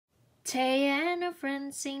Taya and her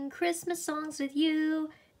friends sing Christmas songs with you.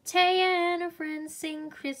 Taya and her friends sing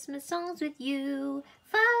Christmas songs with you.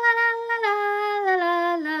 Fa la la la la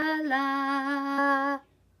la la la.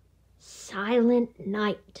 Silent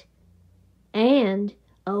Night and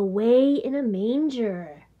Away in a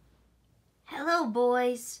Manger. Hello,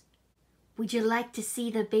 boys. Would you like to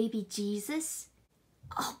see the baby Jesus?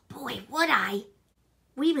 Oh boy, would I!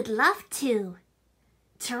 We would love to.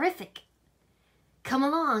 Terrific. Come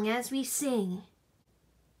along as we sing.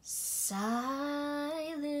 Silent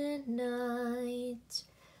night,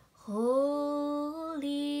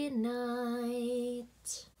 holy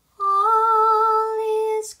night, all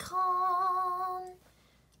is calm,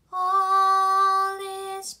 all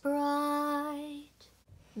is bright,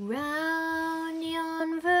 round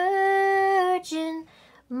yon virgin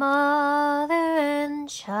mother and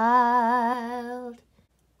child,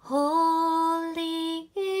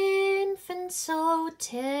 holy infant so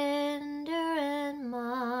tender and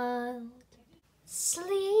mild,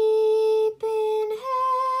 sleep in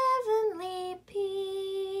heavenly peace,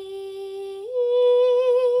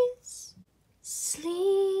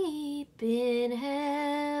 sleep in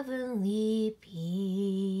heavenly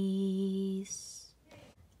peace.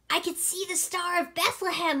 I could see the Star of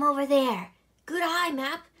Bethlehem over there. Good eye,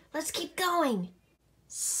 Map. Let's keep going.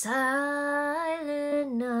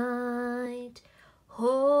 Silent night,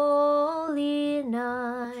 holy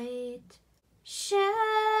night,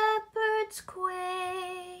 shepherds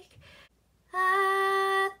quake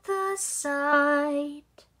at the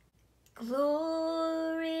sight,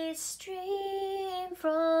 glory stream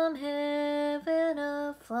from heaven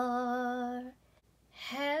afar,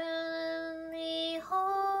 heavenly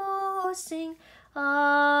hosts sing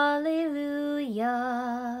Alleluia.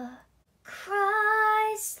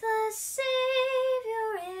 Christ the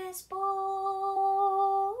Savior is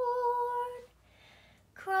born.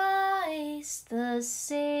 Christ the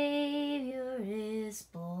Savior is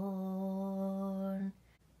born.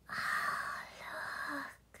 Ah,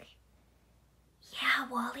 look. Yeah,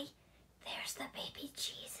 Wally, there's the baby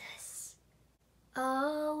Jesus.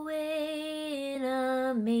 Away in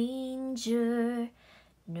a manger,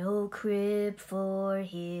 no crib for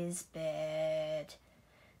his bed.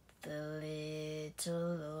 The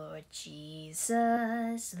little Lord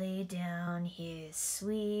Jesus lay down his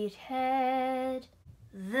sweet head.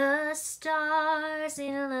 The stars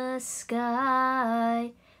in the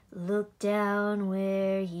sky looked down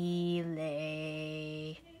where he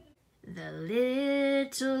lay. The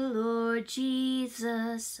little Lord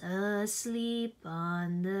Jesus asleep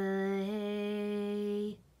on the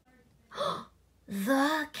hay.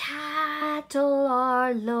 The cattle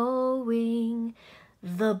are lowing,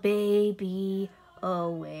 the baby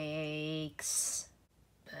awakes,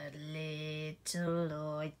 but little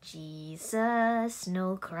Lord Jesus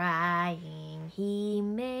no crying he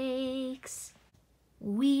makes.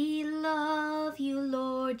 We love you,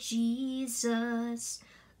 Lord Jesus,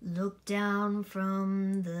 look down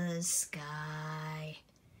from the sky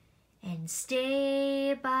and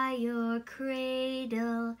stay by your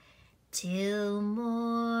cradle till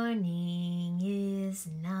morning is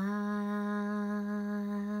nigh.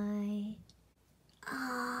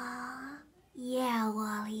 Aww, yeah,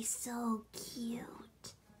 Wally, so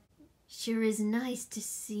cute. Sure is nice to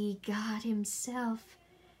see God himself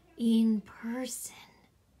in person.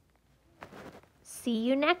 See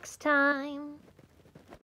you next time.